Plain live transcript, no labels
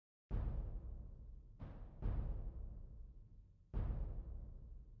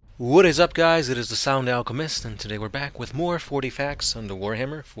What is up, guys? It is the Sound Alchemist, and today we're back with more 40 facts on the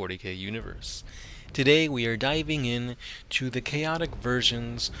Warhammer 40K universe. Today we are diving in to the chaotic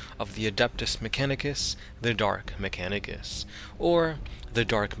versions of the Adeptus Mechanicus, the Dark Mechanicus, or the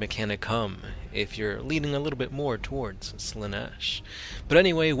Dark Mechanicum, if you're leaning a little bit more towards Slaanesh. But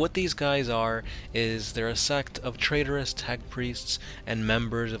anyway, what these guys are is they're a sect of traitorous tech priests and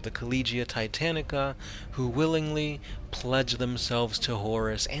members of the Collegia Titanica who willingly pledge themselves to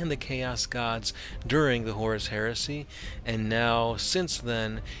Horus and the Chaos Gods during the Horus Heresy, and now, since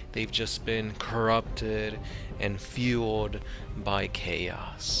then, they've just been corrupted and fueled by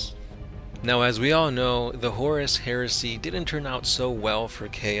chaos. Now, as we all know, the Horus Heresy didn't turn out so well for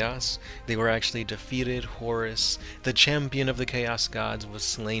Chaos. They were actually defeated. Horus, the champion of the Chaos Gods, was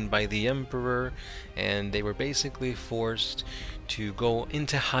slain by the Emperor, and they were basically forced to go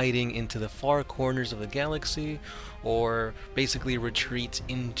into hiding into the far corners of the galaxy, or basically retreat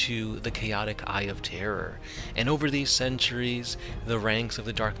into the chaotic Eye of Terror. And over these centuries, the ranks of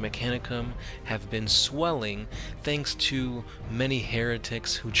the Dark Mechanicum have been swelling thanks to many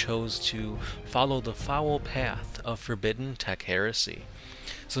heretics who chose to follow the foul path of forbidden tech heresy.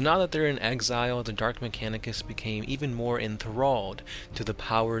 So now that they're in exile, the Dark Mechanicus became even more enthralled to the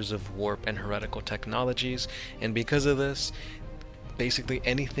powers of warp and heretical technologies, and because of this, basically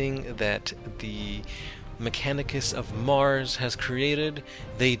anything that the Mechanicus of Mars has created,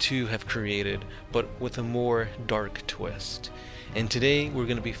 they too have created, but with a more dark twist. And today we're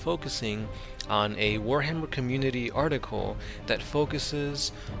going to be focusing on a Warhammer community article that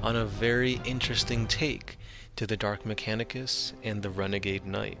focuses on a very interesting take to the Dark Mechanicus and the Renegade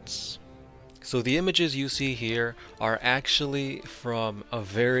Knights. So the images you see here are actually from a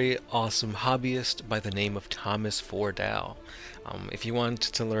very awesome hobbyist by the name of Thomas Fordell. If you want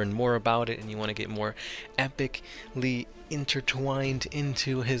to learn more about it and you want to get more epically intertwined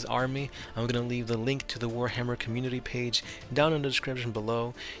into his army, I'm going to leave the link to the Warhammer community page down in the description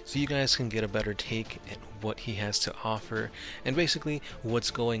below so you guys can get a better take at what he has to offer and basically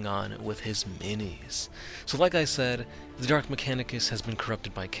what's going on with his minis. So like I said, the Dark Mechanicus has been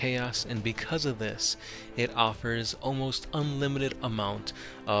corrupted by chaos, and because of this, it offers almost unlimited amount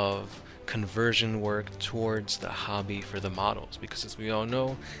of conversion work towards the hobby for the models, because as we all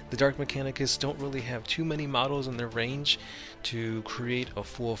know, the Dark Mechanicus don't really have too many models in their range to create a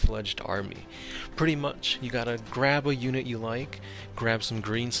full-fledged army. Pretty much, you gotta grab a unit you like, grab some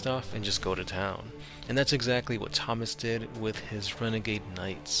green stuff, and just go to town. And that's exactly what Thomas did with his Renegade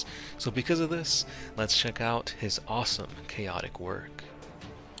Knights. So because of this, let's check out his awesome chaotic work.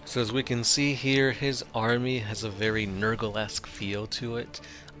 So as we can see here, his army has a very Nurgle-esque feel to it.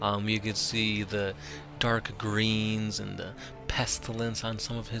 You can see the dark greens and the pestilence on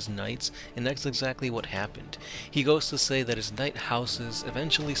some of his knights, and that's exactly what happened. He goes to say that his knight houses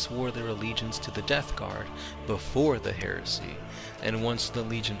eventually swore their allegiance to the Death Guard before the heresy, and once the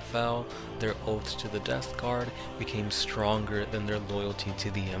Legion fell, their oath to the Death Guard became stronger than their loyalty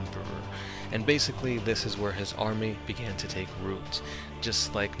to the Emperor. And basically this is where his army began to take root.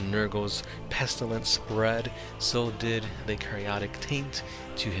 Just like Nurgle's pestilence spread, so did the chaotic taint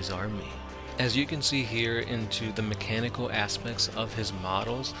to his army. As you can see here into the mechanical aspects of his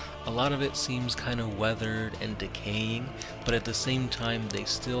models, a lot of it seems kind of weathered and decaying, but at the same time they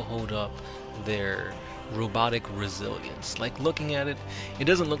still hold up their robotic resilience. Like, looking at it, it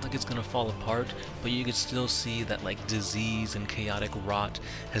doesn't look like it's gonna fall apart, but you can still see that like disease and chaotic rot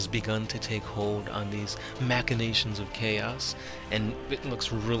has begun to take hold on these machinations of chaos, and it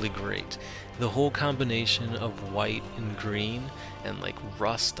looks really great. The whole combination of white and green and like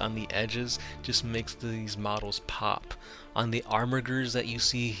rust on the edges just makes these models pop. On the armor gears that you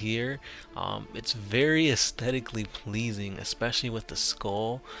see here, it's very aesthetically pleasing, especially with the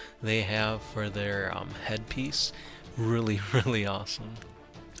skull they have for their headpiece. Really, really awesome.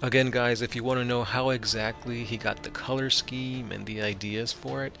 Again, guys, if you want to know how exactly he got the color scheme and the ideas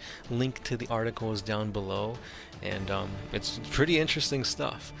for it, link to the article is down below, and it's pretty interesting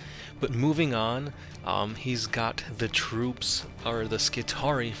stuff. But moving on, he's got the troops, or the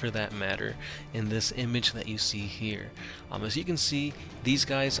Skitarii for that matter, in this image that you see here. As you can see, these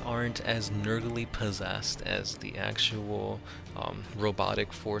guys aren't as nurgly possessed as the actual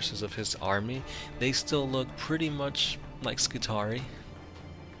robotic forces of his army. They still look pretty much like Skitarii.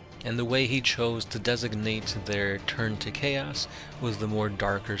 And the way he chose to designate their turn to chaos was the more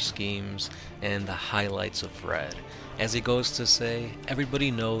darker schemes and the highlights of red. As he goes to say,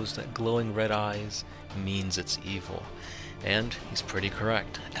 everybody knows that glowing red eyes means it's evil. And he's pretty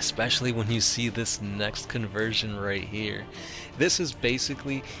correct, especially when you see this next conversion right here. This is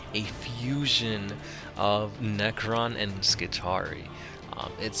basically a fusion of Necron and Skitarii.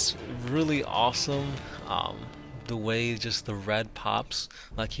 It's really awesome. The way just the red pops,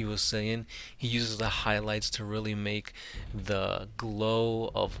 like he was saying, he uses the highlights to really make the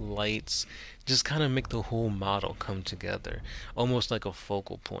glow of lights just kind of make the whole model come together, almost like a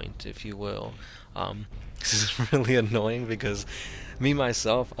focal point, if you will. This is really annoying because me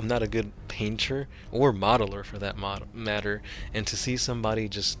myself, I'm not a good painter or modeler for that matter, and to see somebody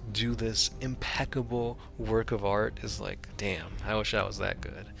just do this impeccable work of art is like, damn, I wish I was that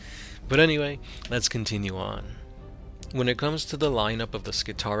good. But anyway, let's continue on. When it comes to the lineup of the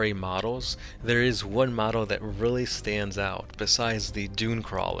Skitarii models, there is one model that really stands out besides the Dune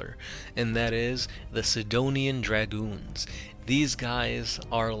Crawler, and that is the Sidonian Dragoons. These guys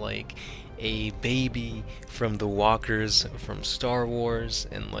are like a baby from the walkers from Star Wars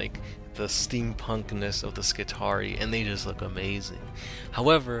and like the steampunkness of the Skitarii, and they just look amazing.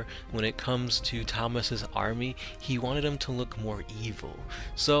 However, when it comes to Thomas's army, he wanted them to look more evil.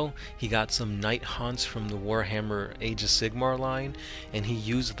 So he got some Night Haunts from the Warhammer Age of Sigmar line, and he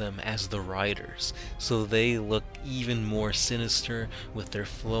used them as the riders. So they look even more sinister with their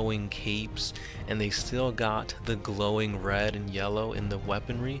flowing capes, and they still got the glowing red and yellow in the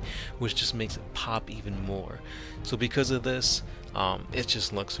weaponry, which just makes it pop even more. So because of this, it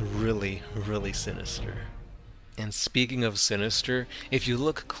just looks really, really sinister. And speaking of sinister, if you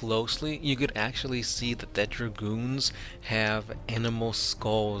look closely, you could actually see that the Dragoons have animal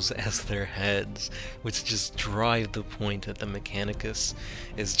skulls as their heads, which just drive the point that the Mechanicus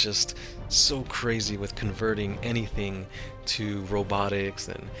is just so crazy with converting anything to robotics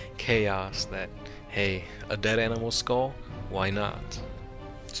and chaos that, hey, a dead animal skull? Why not?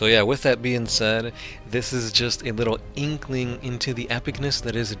 So yeah, with that being said, this is just a little inkling into the epicness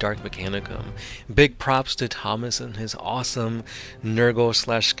that is Dark Mechanicum. Big props to Thomas and his awesome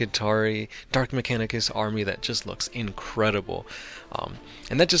Nurgle/Skitarii Dark Mechanicus army that just looks incredible.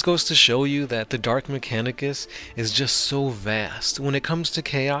 And that just goes to show you that the Dark Mechanicus is just so vast. When it comes to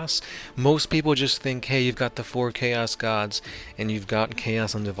Chaos, most people just think, hey, you've got the 4 Chaos Gods, and you've got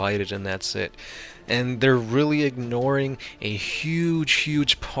Chaos Undivided, and that's it. And they're really ignoring a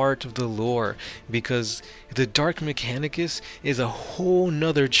huge part of the lore, because the Dark Mechanicus is a whole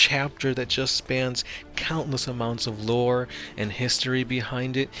nother chapter that just spans countless amounts of lore and history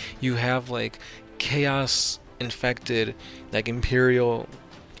behind it. You have like Chaos infected, like Imperial.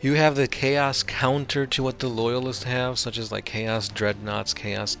 You have the Chaos counter to what the Loyalists have, such as like Chaos Dreadnoughts,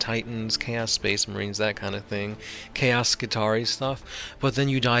 Chaos Titans, Chaos Space Marines, that kind of thing, Chaos Skitarii stuff, but then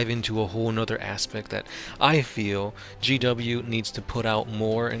you dive into a whole nother aspect that I feel GW needs to put out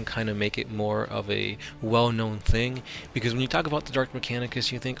more and kind of make it more of a well-known thing, because when you talk about the Dark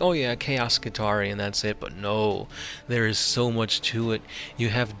Mechanicus, you think, oh yeah, Chaos Skitarii and that's it, but no, there is so much to it. You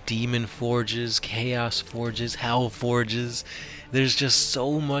have Demon Forges, Chaos Forges, Hell Forges. There's just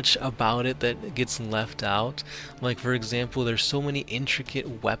so much about it that gets left out. Like, for example, there's so many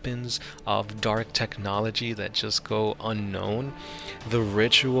intricate weapons of dark technology that just go unknown. The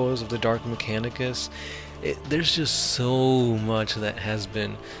rituals of the Dark Mechanicus, there's just so much that has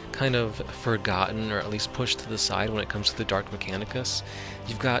been kind of forgotten, or at least pushed to the side when it comes to the Dark Mechanicus.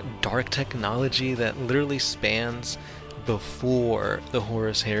 You've got dark technology that literally spans before the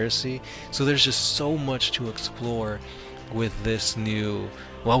Horus Heresy, so there's just so much to explore with this new,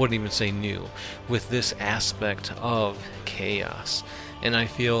 well, I wouldn't even say new, with this aspect of chaos. And I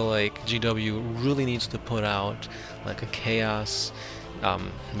feel like GW really needs to put out like a Chaos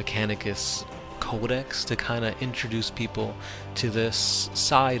Mechanicus codex to kind of introduce people to this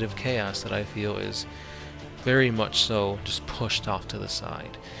side of chaos that I feel is very much so just pushed off to the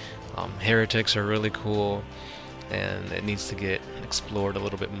side. Heretics are really cool, and it needs to get explored a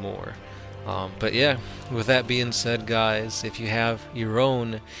little bit more. But yeah, with that being said, guys, if you have your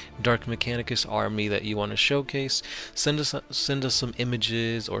own Dark Mechanicus army that you want to showcase, send us some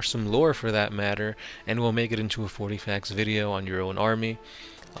images or some lore for that matter, and we'll make it into a 40 facts video on your own army.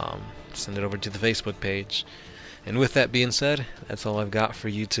 Send it over to the Facebook page. And with that being said, that's all I've got for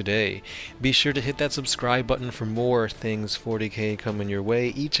you today. Be sure to hit that subscribe button for more things 40K coming your way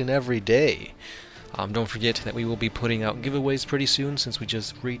each and every day. Don't forget that we will be putting out giveaways pretty soon, since we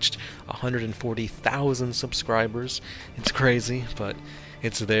just reached 140,000 subscribers. It's crazy, but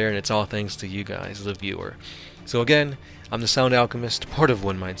it's there, and it's all thanks to you guys, the viewer. So again, I'm the Sound Alchemist, part of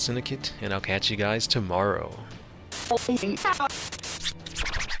One Mind Syndicate, and I'll catch you guys tomorrow.